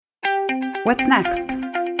What's next?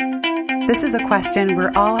 This is a question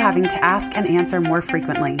we're all having to ask and answer more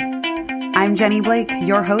frequently. I'm Jenny Blake,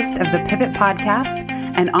 your host of the Pivot Podcast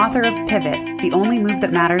and author of Pivot, The Only Move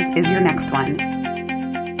That Matters Is Your Next One.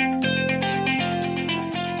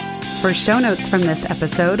 For show notes from this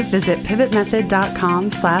episode, visit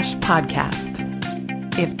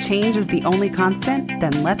pivotmethod.com/podcast. If change is the only constant,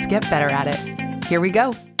 then let's get better at it. Here we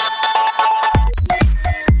go.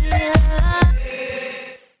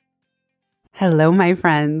 Hello, my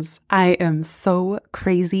friends. I am so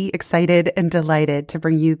crazy excited and delighted to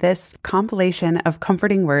bring you this compilation of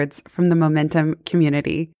comforting words from the Momentum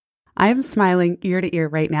community. I am smiling ear to ear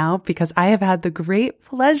right now because I have had the great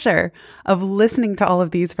pleasure of listening to all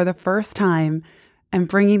of these for the first time and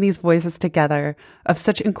bringing these voices together of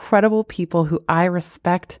such incredible people who I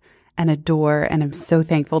respect and adore and am so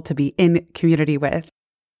thankful to be in community with.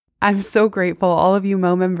 I'm so grateful, all of you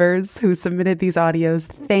Mo members who submitted these audios.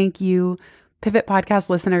 Thank you. Pivot Podcast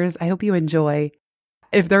listeners, I hope you enjoy.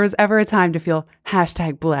 If there was ever a time to feel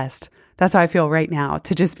 #blessed, that's how I feel right now,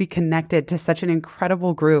 to just be connected to such an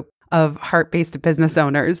incredible group of heart-based business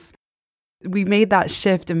owners. We made that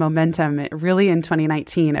shift in momentum really in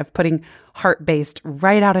 2019 of putting heart-based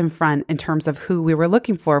right out in front in terms of who we were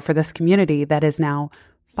looking for this community that is now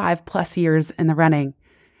 5+ years in the running.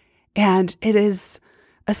 And it is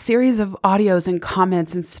a series of audios and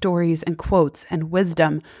comments and stories and quotes and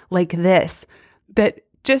wisdom like this that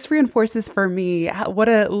just reinforces for me what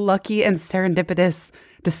a lucky and serendipitous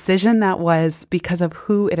decision that was because of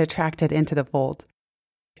who it attracted into the fold.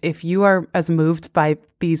 If you are as moved by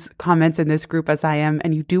these comments in this group as I am,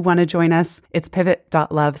 and you do want to join us, it's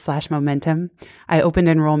pivot.love/momentum. I opened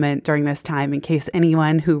enrollment during this time in case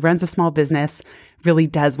anyone who runs a small business really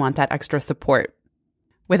does want that extra support.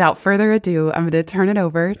 Without further ado, I'm going to turn it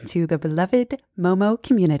over to the beloved Momo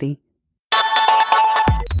community.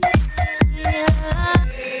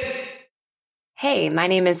 Hey, my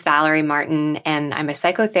name is Valerie Martin, and I'm a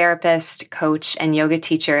psychotherapist, coach, and yoga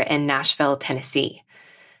teacher in Nashville, Tennessee.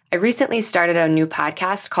 I recently started a new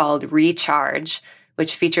podcast called Recharge,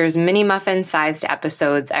 which features mini muffin-sized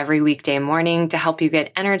episodes every weekday morning to help you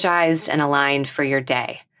get energized and aligned for your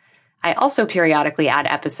day. I also periodically add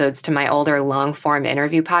episodes to my older long-form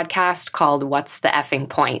interview podcast called What's the Effing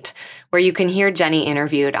Point, where you can hear Jenny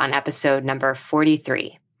interviewed on episode number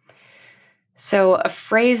 43. So a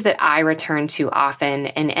phrase that I return to often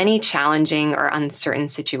in any challenging or uncertain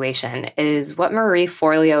situation is what Marie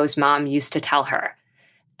Forleo's mom used to tell her: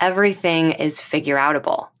 everything is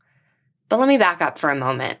figure-outable. But let me back up for a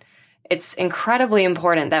moment. It's incredibly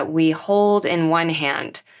important that we hold in one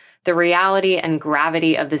hand the reality and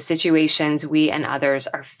gravity of the situations we and others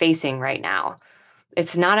are facing right now.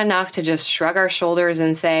 It's not enough to just shrug our shoulders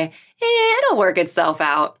and say, it'll work itself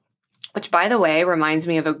out. Which, by the way, reminds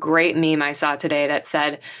me of a great meme I saw today that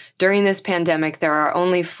said, during this pandemic, there are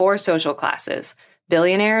only 4 social classes: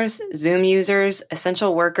 billionaires, Zoom users,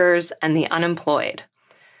 essential workers, and the unemployed.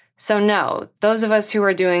 So no, those of us who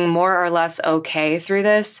are doing more or less okay through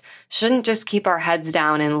this shouldn't just keep our heads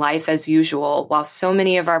down in life as usual while so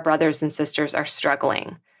many of our brothers and sisters are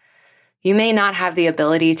struggling. You may not have the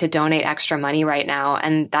ability to donate extra money right now,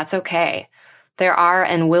 and that's okay. There are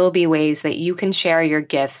and will be ways that you can share your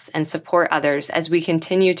gifts and support others as we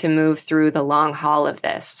continue to move through the long haul of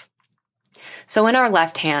this. So in our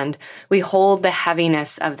left hand, we hold the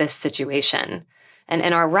heaviness of this situation. And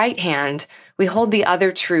in our right hand, we hold the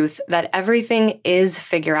other truth that everything is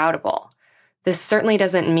figure-outable. This certainly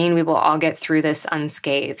doesn't mean we will all get through this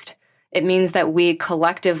unscathed. It means that we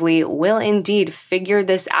collectively will indeed figure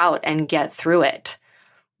this out and get through it.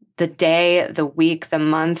 The day, the week, the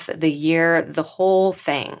month, the year, the whole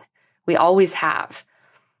thing. We always have.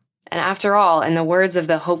 And after all, in the words of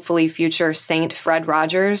the hopefully future Saint Fred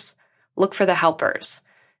Rogers, look for the helpers.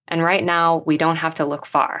 And right now, we don't have to look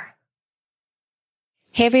far.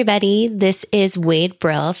 Hey everybody, this is Wade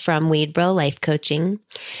Brill from Wade Brill Life Coaching.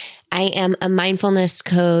 I am a mindfulness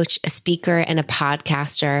coach, a speaker, and a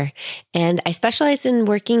podcaster, and I specialize in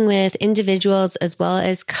working with individuals as well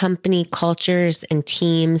as company cultures and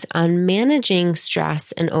teams on managing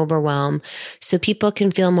stress and overwhelm so people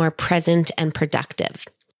can feel more present and productive.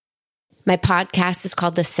 My podcast is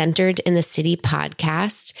called the Centered in the City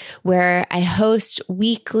podcast, where I host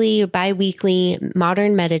weekly or bi-weekly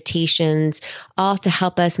modern meditations, all to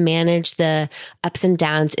help us manage the ups and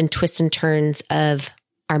downs and twists and turns of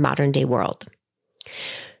our modern day world.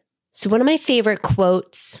 So one of my favorite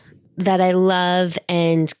quotes that I love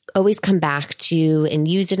and always come back to and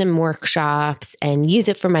use it in workshops and use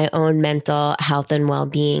it for my own mental health and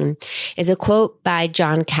well-being is a quote by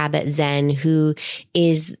Jon Kabat-Zinn, who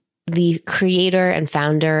is the creator and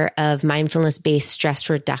founder of mindfulness-based stress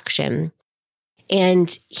reduction.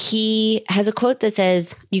 And he has a quote that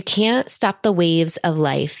says, "You can't stop the waves of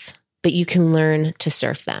life, but you can learn to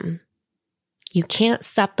surf them." You can't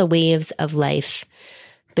stop the waves of life,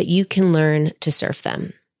 but you can learn to surf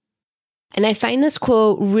them. And I find this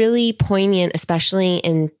quote really poignant, especially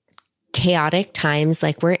in chaotic times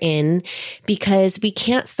like we're in, because we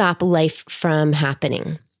can't stop life from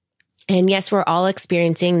happening. And yes, we're all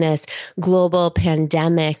experiencing this global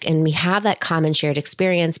pandemic, and we have that common shared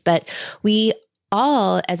experience, but we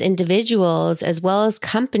all, as individuals, as well as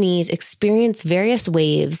companies, experience various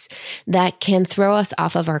waves that can throw us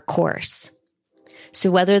off of our course.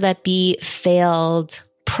 So whether that be failed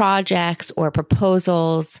projects or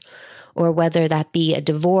proposals, or whether that be a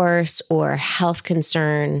divorce or health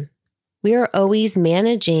concern, we are always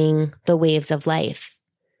managing the waves of life.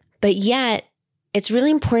 But yet, it's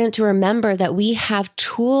really important to remember that we have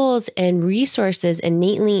tools and resources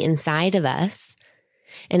innately inside of us.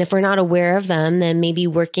 And if we're not aware of them, then maybe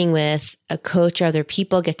working with a coach or other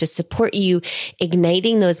people get to support you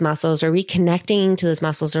igniting those muscles or reconnecting to those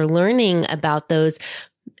muscles or learning about those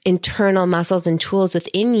internal muscles and tools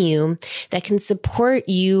within you that can support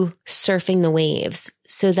you surfing the waves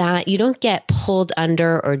so that you don't get pulled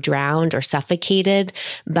under or drowned or suffocated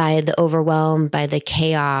by the overwhelm, by the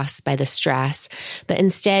chaos, by the stress, but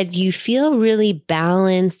instead you feel really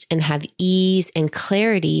balanced and have ease and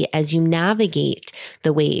clarity as you navigate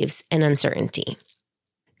the waves and uncertainty.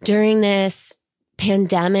 During this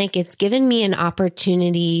pandemic, it's given me an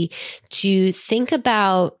opportunity to think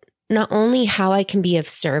about not only how I can be of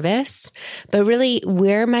service, but really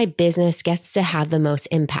where my business gets to have the most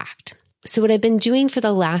impact. So what I've been doing for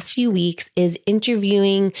the last few weeks is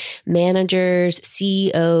interviewing managers,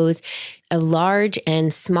 CEOs of large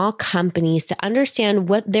and small companies to understand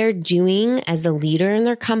what they're doing as a leader in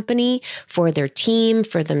their company, for their team,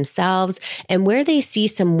 for themselves, and where they see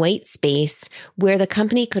some white space where the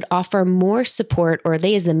company could offer more support, or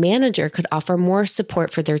they as the manager could offer more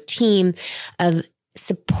support for their team of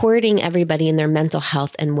supporting everybody in their mental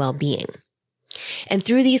health and well-being. And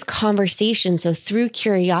through these conversations, so through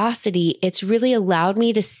curiosity, it's really allowed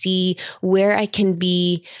me to see where I can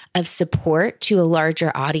be of support to a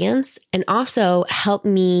larger audience and also help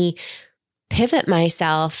me pivot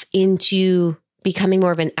myself into becoming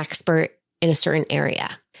more of an expert in a certain area.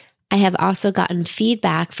 I have also gotten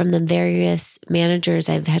feedback from the various managers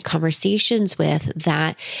I've had conversations with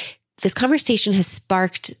that this conversation has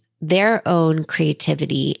sparked their own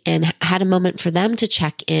creativity and had a moment for them to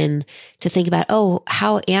check in to think about, oh,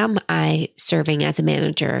 how am I serving as a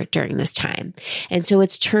manager during this time? And so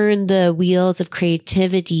it's turned the wheels of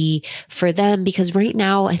creativity for them because right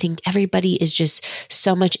now I think everybody is just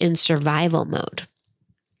so much in survival mode.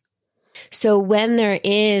 So when there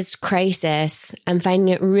is crisis, I'm finding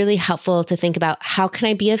it really helpful to think about how can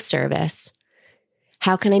I be of service?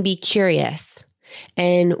 How can I be curious?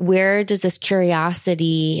 And where does this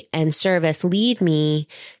curiosity and service lead me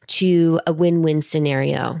to a win-win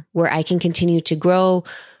scenario where I can continue to grow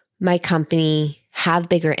my company, have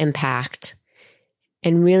bigger impact,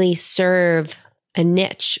 and really serve a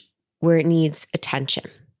niche where it needs attention?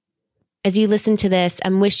 As you listen to this,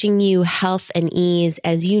 I'm wishing you health and ease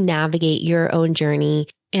as you navigate your own journey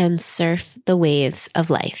and surf the waves of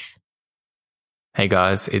life. Hey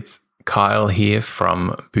guys, it's Kyle here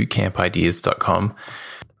from bootcampideas.com.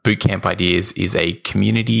 Bootcamp Ideas is a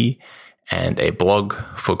community and a blog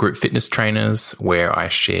for group fitness trainers where I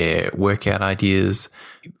share workout ideas,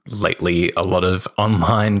 lately a lot of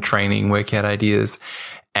online training workout ideas,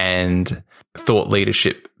 and thought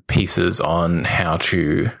leadership pieces on how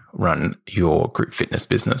to run your group fitness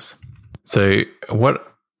business. So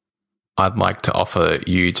what I'd like to offer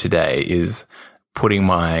you today is putting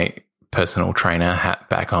my personal trainer hat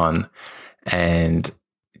back on and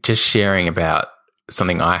just sharing about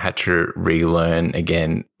something I had to relearn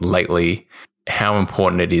again lately, how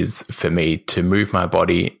important it is for me to move my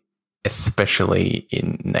body, especially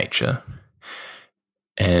in nature.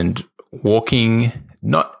 And walking,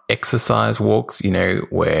 not exercise walks,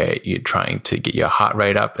 where you're trying to get your heart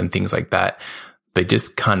rate up and things like that, but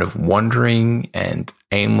just kind of wandering and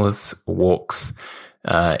aimless walks,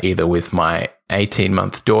 either with my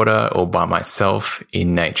 18-month daughter or by myself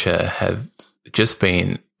in nature, have just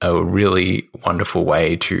been a really wonderful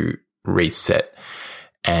way to reset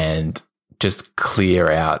and just clear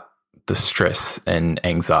out the stress and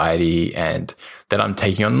anxiety and that I'm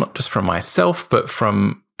taking on, not just from myself, but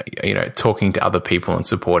from, talking to other people and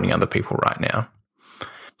supporting other people right now.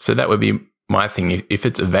 So that would be my thing. If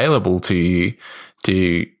it's available to you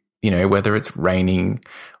to whether it's raining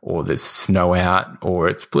or there's snow out or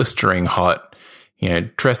it's blistering hot,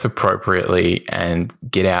 dress appropriately and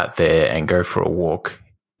get out there and go for a walk,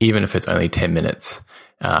 even if it's only 10 minutes,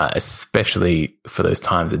 especially for those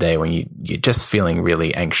times of day when you're just feeling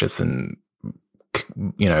really anxious and,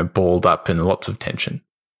 balled up in lots of tension.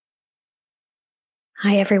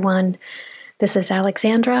 Hi, everyone. This is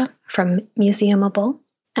Alexandra from Museumable,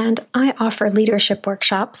 and I offer leadership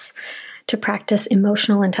workshops to practice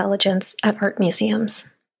emotional intelligence at art museums.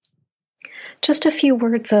 Just a few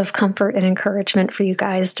words of comfort and encouragement for you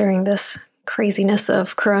guys during this craziness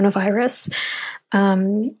of coronavirus.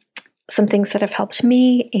 Some things that have helped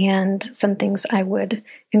me and some things I would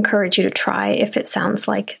encourage you to try if it sounds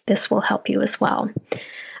like this will help you as well.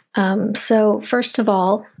 So first of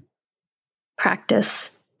all,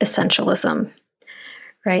 practice essentialism,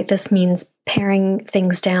 right? This means paring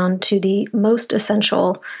things down to the most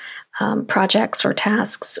essential projects or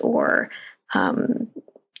tasks or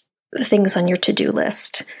things on your to-do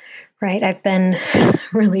list, right? I've been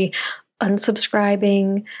really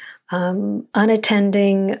unsubscribing,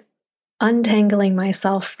 unattending, untangling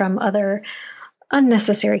myself from other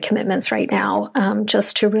unnecessary commitments right now,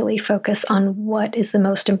 just to really focus on what is the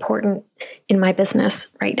most important in my business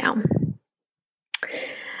right now.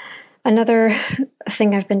 Another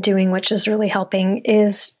thing I've been doing, which is really helping,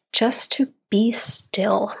 is just to be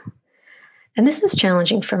still. And this is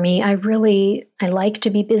challenging for me. I like to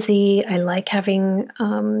be busy. I like having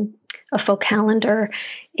a full calendar.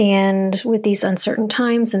 And with these uncertain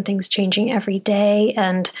times and things changing every day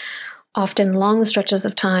and often long stretches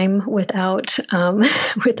of time without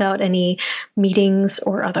any meetings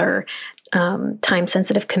or other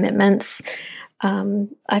time-sensitive commitments,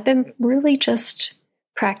 I've been really just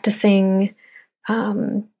practicing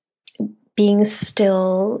being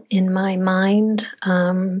still in my mind,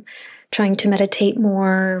 trying to meditate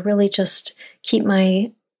more, really just keep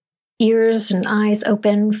my ears and eyes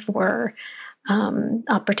open for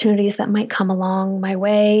opportunities that might come along my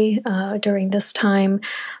way during this time,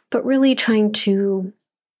 but really trying to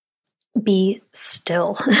be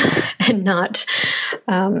still and not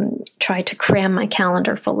try to cram my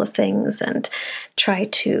calendar full of things and try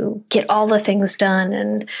to get all the things done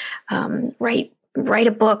and write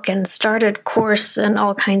a book and start a course and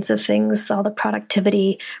all kinds of things, all the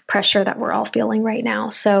productivity pressure that we're all feeling right now.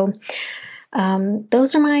 So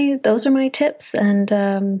those are my tips.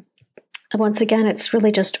 And once again, it's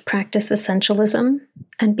really just practice essentialism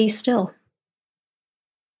and be still.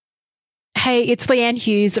 Hey, it's Leanne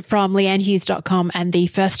Hughes from leannehughes.com and the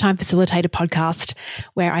First Time Facilitator podcast,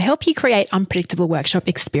 where I help you create unpredictable workshop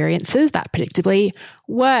experiences that predictably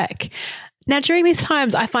work. Now, during these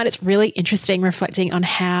times, I find it's really interesting reflecting on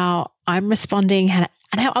how I'm responding and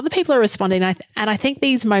how other people are responding. And I think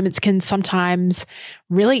these moments can sometimes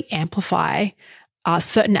really amplify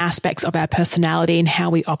certain aspects of our personality and how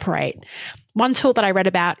we operate. One tool that I read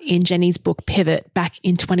about in Jenny's book Pivot back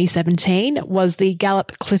in 2017 was the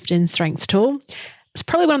Gallup-Clifton Strengths tool. It's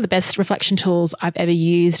probably one of the best reflection tools I've ever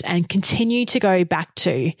used and continue to go back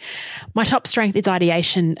to. My top strength is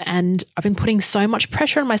ideation, and I've been putting so much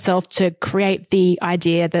pressure on myself to create the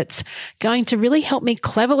idea that's going to really help me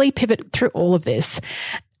cleverly pivot through all of this.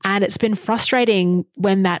 And it's been frustrating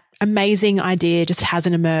when that amazing idea just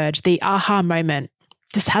hasn't emerged. The aha moment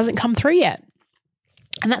just hasn't come through yet.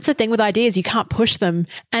 And that's the thing with ideas, you can't push them.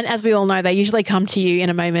 And as we all know, they usually come to you in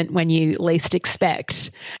a moment when you least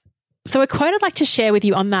expect. So a quote I'd like to share with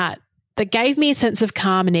you on that gave me a sense of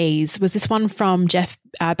calm and ease was this one from Jeff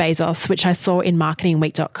Bezos, which I saw in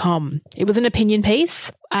marketingweek.com. It was an opinion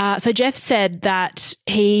piece. So Jeff said that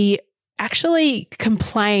he actually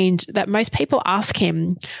complained that most people ask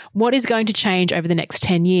him what is going to change over the next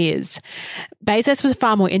 10 years. Bezos was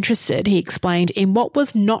far more interested, he explained, in what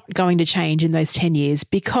was not going to change in those 10 years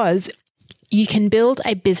because you can build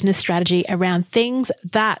a business strategy around things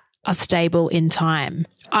that are stable in time.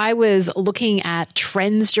 I was looking at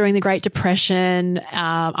trends during the Great Depression,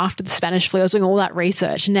 after the Spanish flu. I was doing all that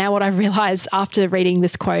research. And now what I realized after reading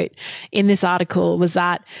this quote in this article was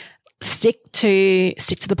that stick to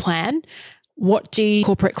the plan. What do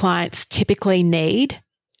corporate clients typically need?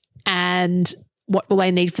 And what will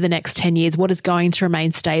they need for the next 10 years? What is going to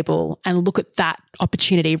remain stable? And look at that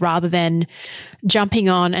opportunity rather than jumping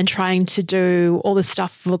on and trying to do all the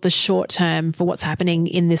stuff for the short term for what's happening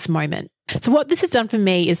in this moment. So what this has done for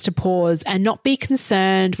me is to pause and not be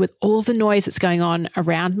concerned with all of the noise that's going on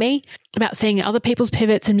around me, about seeing other people's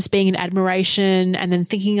pivots and just being in admiration and then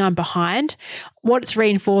thinking I'm behind. What it's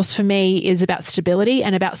reinforced for me is about stability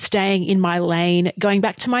and about staying in my lane, going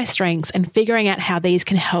back to my strengths and figuring out how these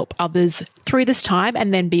can help others through this time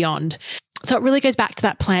and then beyond. So it really goes back to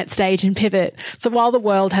that plant stage and pivot. So while the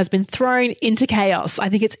world has been thrown into chaos, I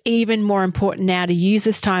think it's even more important now to use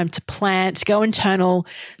this time to plant, go internal,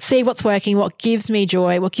 see what's working, what gives me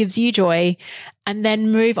joy, what gives you joy, and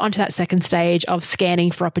then move on to that second stage of scanning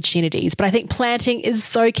for opportunities. But I think planting is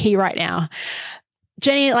so key right now.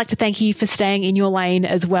 Jenny, I'd like to thank you for staying in your lane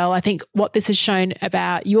as well. I think what this has shown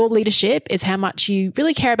about your leadership is how much you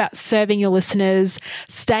really care about serving your listeners,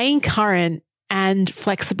 staying current, and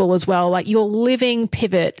flexible as well. Like you're living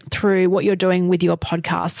pivot through what you're doing with your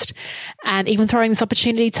podcast and even throwing this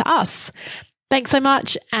opportunity to us. Thanks so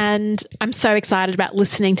much. And I'm so excited about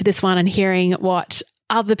listening to this one and hearing what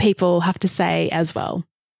other people have to say as well.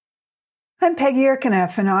 I'm Peggy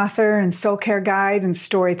Erkeneff, an author and soul care guide and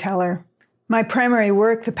storyteller. My primary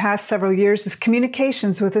work the past several years is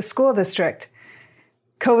communications with a school district.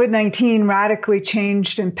 COVID-19 radically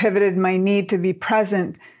changed and pivoted my need to be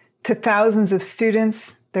present to thousands of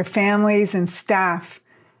students, their families, and staff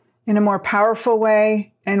in a more powerful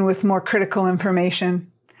way and with more critical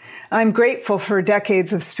information. I'm grateful for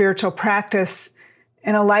decades of spiritual practice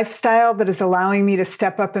and a lifestyle that is allowing me to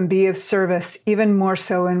step up and be of service, even more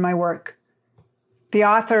so in my work. The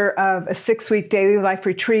author of a 6-week daily life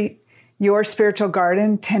retreat, Your Spiritual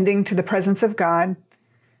Garden, Tending to the Presence of God,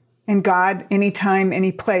 and God, Anytime,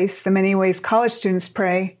 Any Place, the many ways college students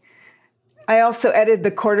pray. I also edited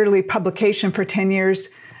the quarterly publication for 10 years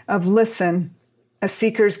of Listen, A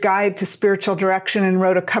Seeker's Guide to Spiritual Direction, and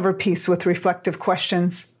wrote a cover piece with reflective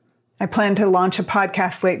questions. I plan to launch a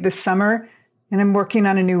podcast late this summer, and I'm working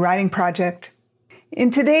on a new writing project.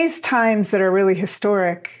 In today's times that are really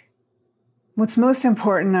historic, what's most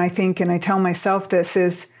important, I think, and I tell myself this,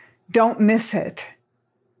 is don't miss it.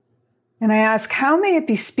 And I ask, how may it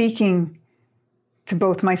be speaking to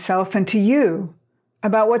both myself and to you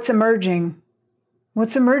about what's emerging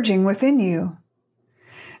within you?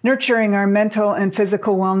 Nurturing our mental and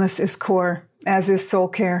physical wellness is core, as is soul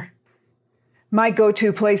care. My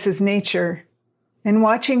go-to place is nature, and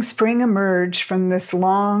watching spring emerge from this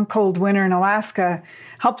long, cold winter in Alaska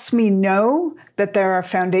helps me know that there are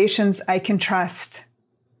foundations I can trust.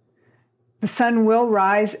 The sun will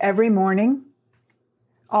rise every morning.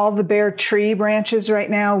 All the bare tree branches right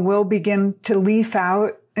now will begin to leaf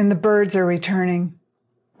out, and the birds are returning.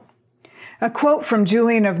 A quote from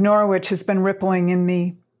Julian of Norwich has been rippling in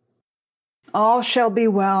me. All shall be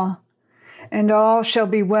well, and all shall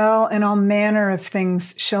be well, and all manner of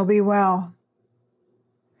things shall be well.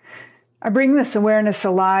 I bring this awareness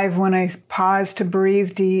alive when I pause to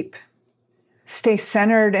breathe deep, stay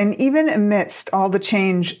centered, and even amidst all the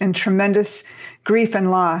change and tremendous grief and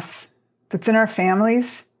loss that's in our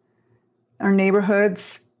families, our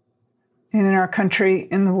neighborhoods, and in our country,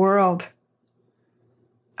 in the world.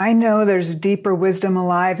 I know there's deeper wisdom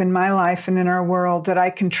alive in my life and in our world that I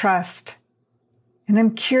can trust. And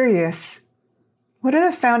I'm curious, what are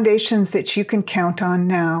the foundations that you can count on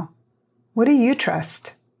now? What do you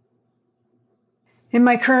trust? In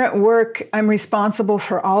my current work, I'm responsible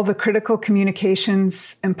for all the critical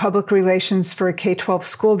communications and public relations for a K-12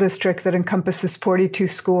 school district that encompasses 42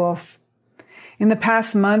 schools. In the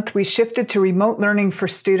past month, we shifted to remote learning for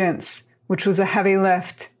students, which was a heavy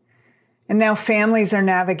lift. And now families are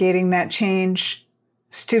navigating that change.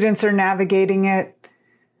 Students are navigating it.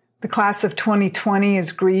 The class of 2020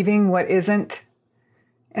 is grieving what isn't.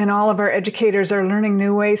 And all of our educators are learning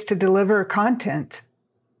new ways to deliver content.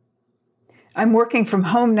 I'm working from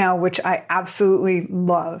home now, which I absolutely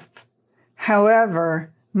love.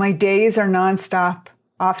 However, my days are nonstop,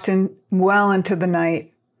 often well into the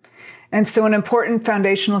night. And so an important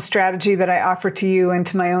foundational strategy that I offer to you and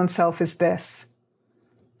to my own self is this.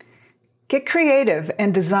 Get creative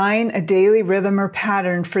and design a daily rhythm or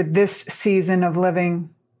pattern for this season of living.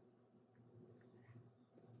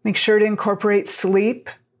 Make sure to incorporate sleep,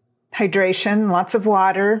 hydration, lots of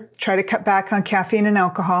water, try to cut back on caffeine and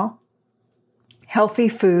alcohol, healthy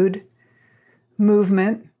food,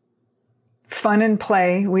 movement, fun and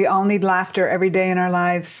play. We all need laughter every day in our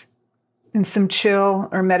lives, and some chill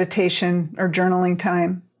or meditation or journaling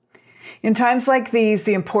time. In times like these,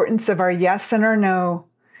 the importance of our yes and our no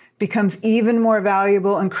becomes even more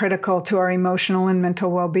valuable and critical to our emotional and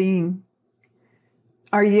mental well-being.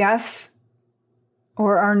 Our yes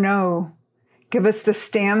or our no give us the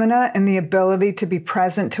stamina and the ability to be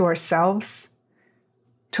present to ourselves,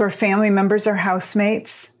 to our family members or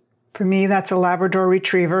housemates. For me, that's a Labrador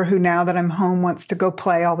retriever who, now that I'm home, wants to go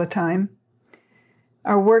play all the time.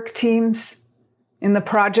 Our work teams, in the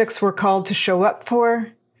projects we're called to show up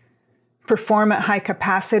for, perform at high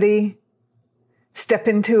capacity, step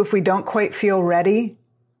into if we don't quite feel ready,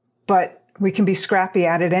 but we can be scrappy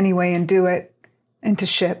at it anyway and do it, and to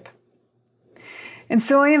ship. And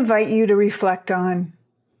so I invite you to reflect on,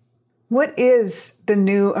 what is the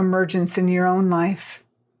new emergence in your own life?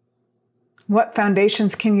 What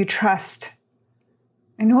foundations can you trust?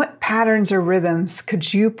 And what patterns or rhythms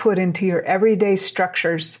could you put into your everyday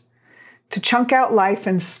structures to chunk out life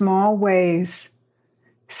in small ways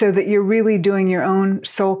so that you're really doing your own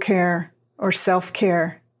soul care or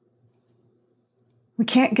self-care? We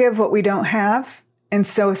can't give what we don't have. And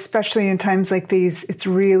so especially in times like these, it's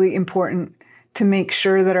really important to make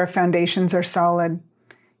sure that our foundations are solid,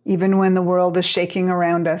 even when the world is shaking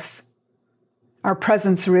around us. Our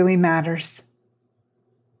presence really matters.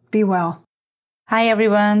 Be well. Hi,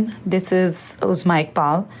 everyone. This is Uzma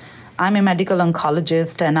Iqbal. I'm a medical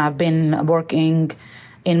oncologist, and I've been working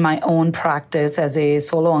in my own practice as a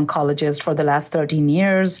solo oncologist for the last 13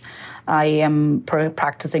 years. I am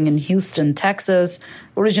practicing in Houston, Texas.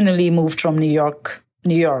 Originally moved from New York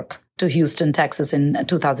to Houston, Texas in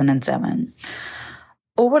 2007.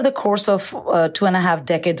 Over the course of 2.5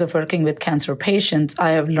 decades of working with cancer patients, I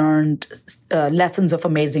have learned lessons of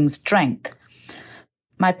amazing strength.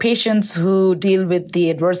 My patients who deal with the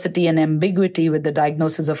adversity and ambiguity with the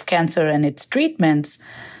diagnosis of cancer and its treatments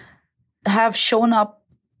have shown up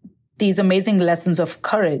these amazing lessons of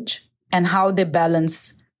courage and how they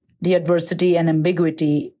balance the adversity and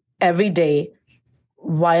ambiguity every day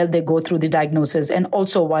while they go through the diagnosis and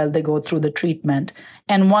also while they go through the treatment.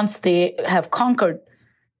 And once they have conquered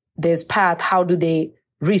this path, how do they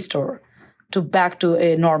restore back to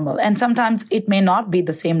a normal? And sometimes it may not be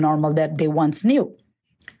the same normal that they once knew.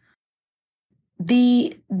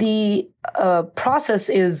 The process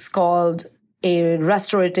is called a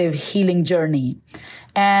restorative healing journey.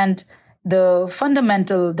 And the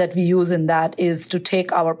fundamental that we use in that is to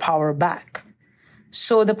take our power back.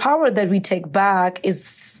 So the power that we take back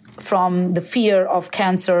is from the fear of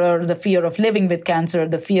cancer, the fear of living with cancer,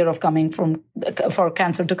 the fear of for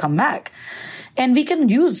cancer to come back. And we can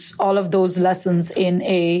use all of those lessons in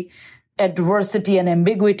a adversity and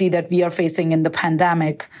ambiguity that we are facing in the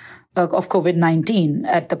pandemic of COVID-19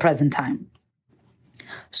 at the present time.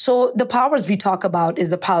 So the powers we talk about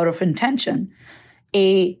is the power of intention,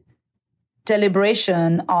 a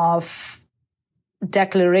deliberation of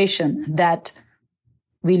declaration that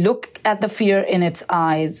we look at the fear in its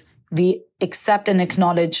eyes, we accept and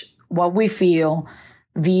acknowledge what we feel,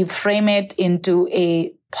 we frame it into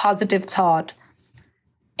a positive thought,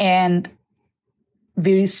 and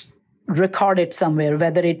we record it somewhere,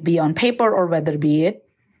 whether it be on paper or whether it be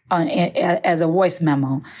as a voice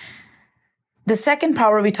memo. The second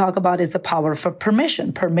power we talk about is the power for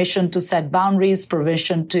permission to set boundaries,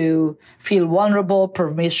 permission to feel vulnerable,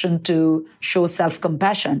 permission to show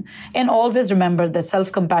self-compassion. And always remember that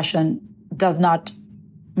self-compassion does not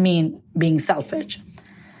mean being selfish.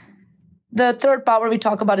 The third power we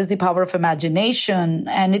talk about is the power of imagination.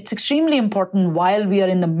 And it's extremely important while we are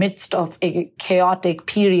in the midst of a chaotic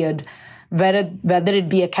period, whether it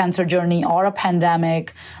be a cancer journey or a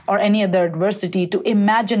pandemic or any other adversity, to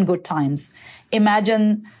imagine good times.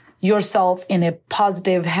 Imagine yourself in a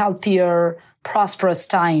positive, healthier, prosperous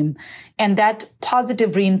time. And that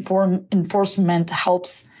positive reinforcement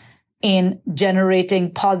helps in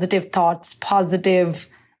generating positive thoughts, positive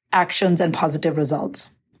actions, and positive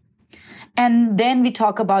results. And then we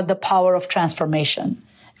talk about the power of transformation.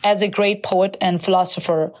 As a great poet and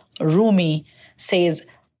philosopher, Rumi says,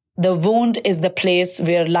 "The wound is the place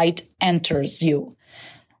where light enters you."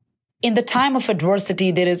 In the time of adversity,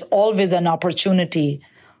 there is always an opportunity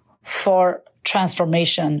for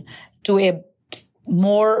transformation to a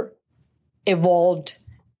more evolved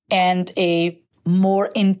and a more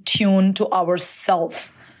in tune to our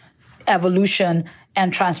self evolution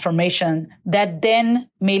and transformation that then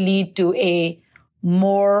may lead to a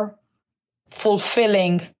more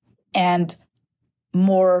fulfilling and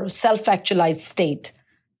more self-actualized state.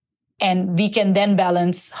 And we can then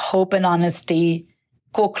balance hope and honesty,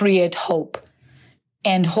 co-create hope,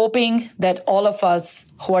 and hoping that all of us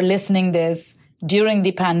who are listening this during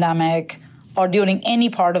the pandemic or during any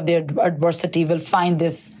part of their adversity will find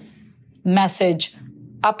this message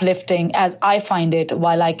uplifting as I find it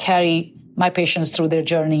while I carry my patients through their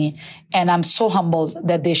journey. And I'm so humbled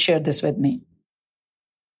that they shared this with me.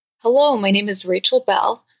 Hello, my name is Rachel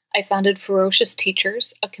Bell. I founded Ferocious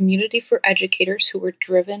Teachers, a community for educators who were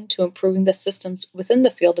driven to improving the systems within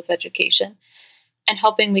the field of education and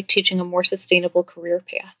helping make teaching a more sustainable career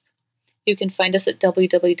path. You can find us at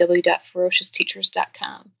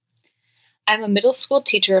www.ferociousteachers.com. I'm a middle school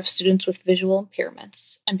teacher of students with visual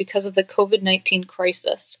impairments, and because of the COVID-19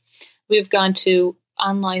 crisis, we have gone to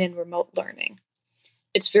online and remote learning.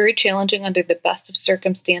 It's very challenging under the best of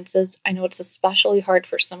circumstances. I know it's especially hard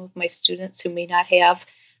for some of my students who may not have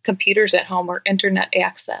computers at home or internet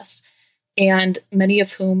access, and many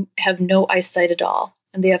of whom have no eyesight at all.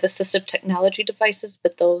 And they have assistive technology devices,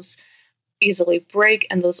 but those easily break,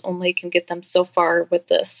 and those only can get them so far with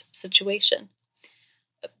this situation.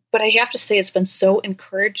 But I have to say, it's been so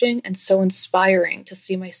encouraging and so inspiring to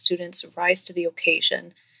see my students rise to the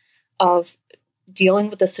occasion of dealing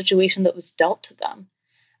with a situation that was dealt to them.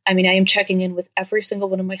 I mean, I am checking in with every single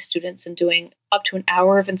one of my students and doing up to an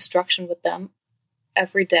hour of instruction with them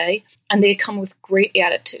every day, and they come with great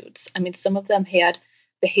attitudes. I mean, some of them had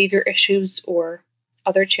behavior issues or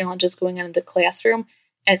other challenges going on in the classroom,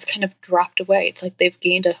 and it's kind of dropped away. It's like they've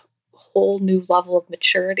gained a whole new level of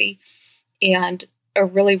maturity and are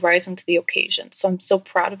really rising to the occasion. So I'm so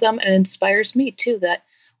proud of them, and it inspires me too that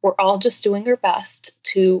we're all just doing our best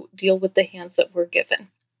to deal with the hands that we're given.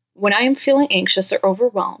 When I am feeling anxious or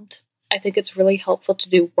overwhelmed, I think it's really helpful to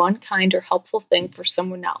do one kind or helpful thing for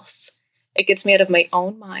someone else. It gets me out of my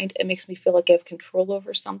own mind. It makes me feel like I have control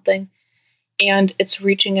over something. And it's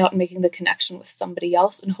reaching out and making the connection with somebody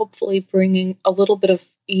else and hopefully bringing a little bit of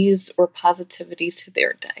ease or positivity to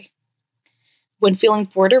their day. When feeling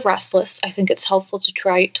bored or restless, I think it's helpful to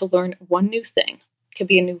try to learn one new thing. It could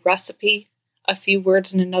be a new recipe, a few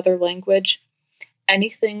words in another language,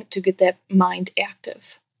 anything to get that mind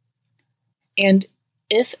active. And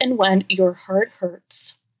if and when your heart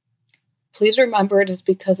hurts, please remember it is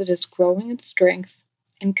because it is growing in strength,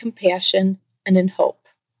 in compassion, and in hope.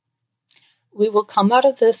 We will come out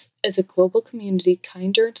of this as a global community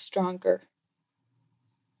kinder and stronger,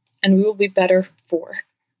 and we will be better for.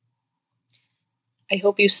 I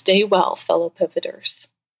hope you stay well, fellow pivoters.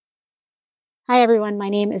 Hi, everyone. My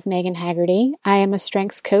name is Megan Haggerty. I am a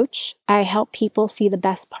strengths coach. I help people see the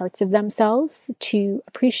best parts of themselves to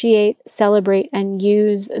appreciate, celebrate, and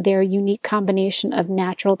use their unique combination of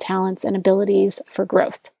natural talents and abilities for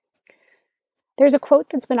growth. There's a quote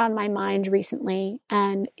that's been on my mind recently,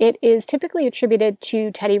 and it is typically attributed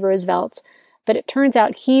to Teddy Roosevelt, but it turns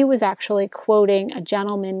out he was actually quoting a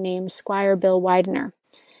gentleman named Squire Bill Widener.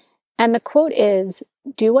 And the quote is,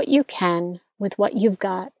 "Do what you can with what you've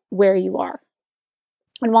got where you are."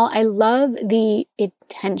 And while I love the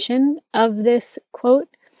intention of this quote,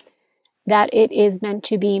 that it is meant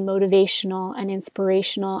to be motivational and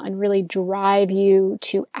inspirational and really drive you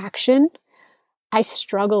to action, I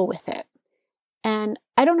struggle with it. And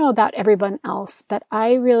I don't know about everyone else, but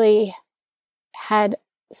I really had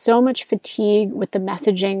so much fatigue with the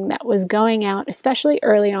messaging that was going out, especially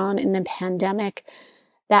early on in the pandemic,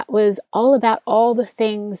 that was all about all the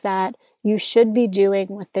things that you should be doing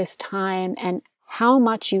with this time and how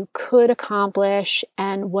much you could accomplish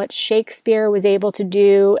and what Shakespeare was able to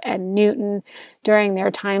do and Newton during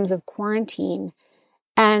their times of quarantine.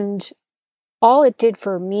 And all it did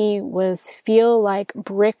for me was feel like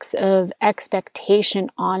bricks of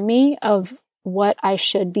expectation on me of what I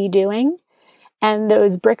should be doing. And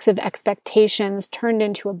those bricks of expectations turned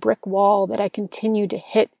into a brick wall that I continued to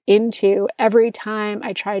hit into every time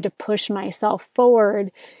I tried to push myself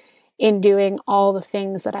forward in doing all the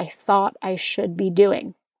things that I thought I should be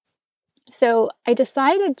doing. So I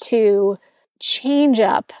decided to change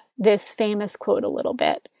up this famous quote a little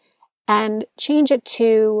bit and change it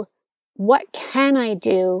to, what can I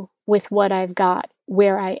do with what I've got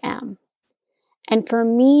where I am? And for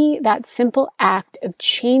me, that simple act of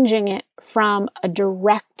changing it from a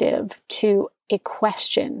directive to a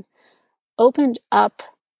question opened up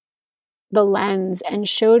the lens and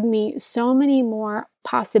showed me so many more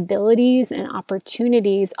possibilities and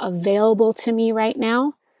opportunities available to me right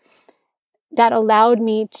now that allowed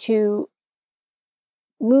me to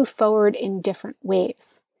move forward in different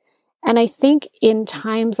ways. And I think in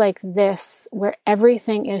times like this, where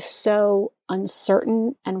everything is so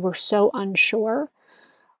uncertain and we're so unsure,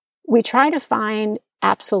 we try to find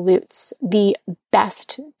absolutes, the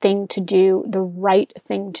best thing to do, the right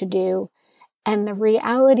thing to do. And the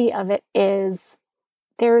reality of it is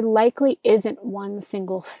there likely isn't one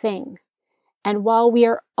single thing. And while we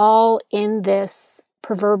are all in this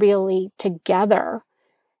proverbially together,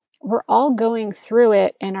 we're all going through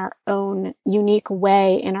it in our own unique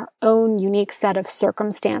way, in our own unique set of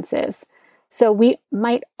circumstances. So we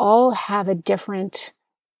might all have a different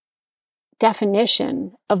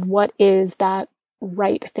definition of what is that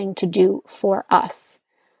right thing to do for us.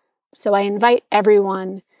 So I invite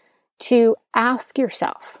everyone to ask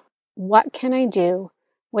yourself, what can I do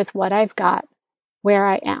with what I've got where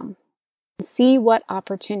I am? And see what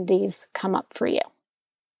opportunities come up for you.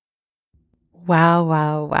 Wow,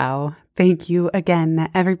 wow, wow. Thank you again,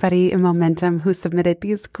 everybody in Momentum who submitted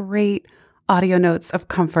these great, audio notes of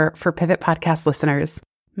comfort for Pivot Podcast listeners.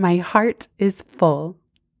 My heart is full.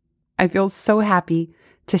 I feel so happy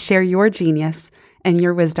to share your genius and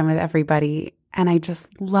your wisdom with everybody. And I just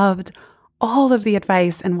loved all of the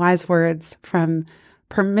advice and wise words, from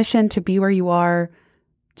permission to be where you are,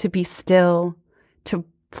 to be still, to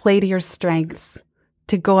play to your strengths,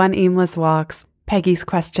 to go on aimless walks, Peggy's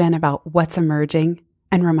question about what's emerging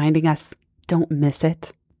and reminding us, don't miss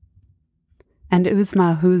it. And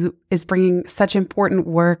Uzma, who is bringing such important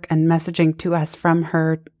work and messaging to us from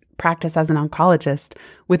her practice as an oncologist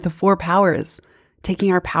with the 4 powers,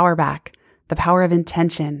 taking our power back, the power of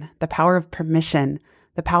intention, the power of permission,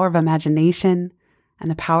 the power of imagination,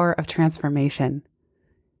 and the power of transformation.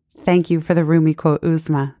 Thank you for the Rumi quote,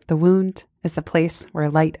 Uzma. The wound is the place where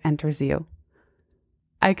light enters you.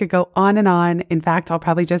 I could go on and on. In fact, I'll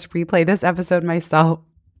probably just replay this episode myself.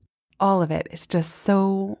 All of it is just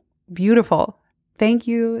so beautiful. Thank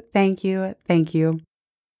you, thank you, thank you.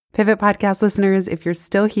 Pivot Podcast listeners, if you're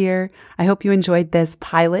still here, I hope you enjoyed this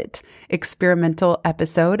pilot experimental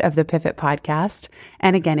episode of the Pivot Podcast.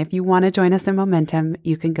 And again, if you want to join us in Momentum,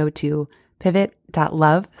 you can go to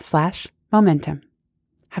pivot.love/momentum.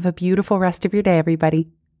 Have a beautiful rest of your day,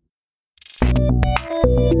 everybody.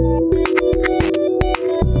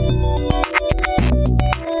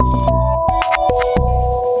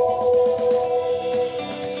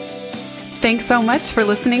 Thanks so much for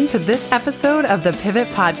listening to this episode of the Pivot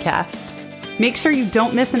Podcast. Make sure you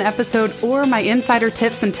don't miss an episode or my insider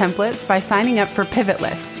tips and templates by signing up for Pivot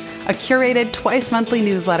List, a curated twice-monthly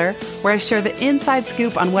newsletter where I share the inside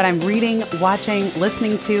scoop on what I'm reading, watching,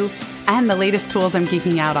 listening to, and the latest tools I'm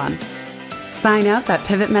geeking out on. Sign up at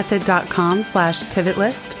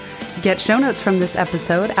pivotmethod.com/pivotlist. Get show notes from this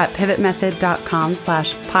episode at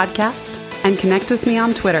pivotmethod.com/podcast and connect with me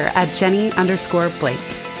on Twitter at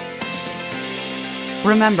Jenny_Blake.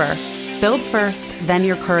 Remember, build first, then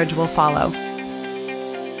your courage will follow.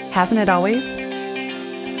 Hasn't it always?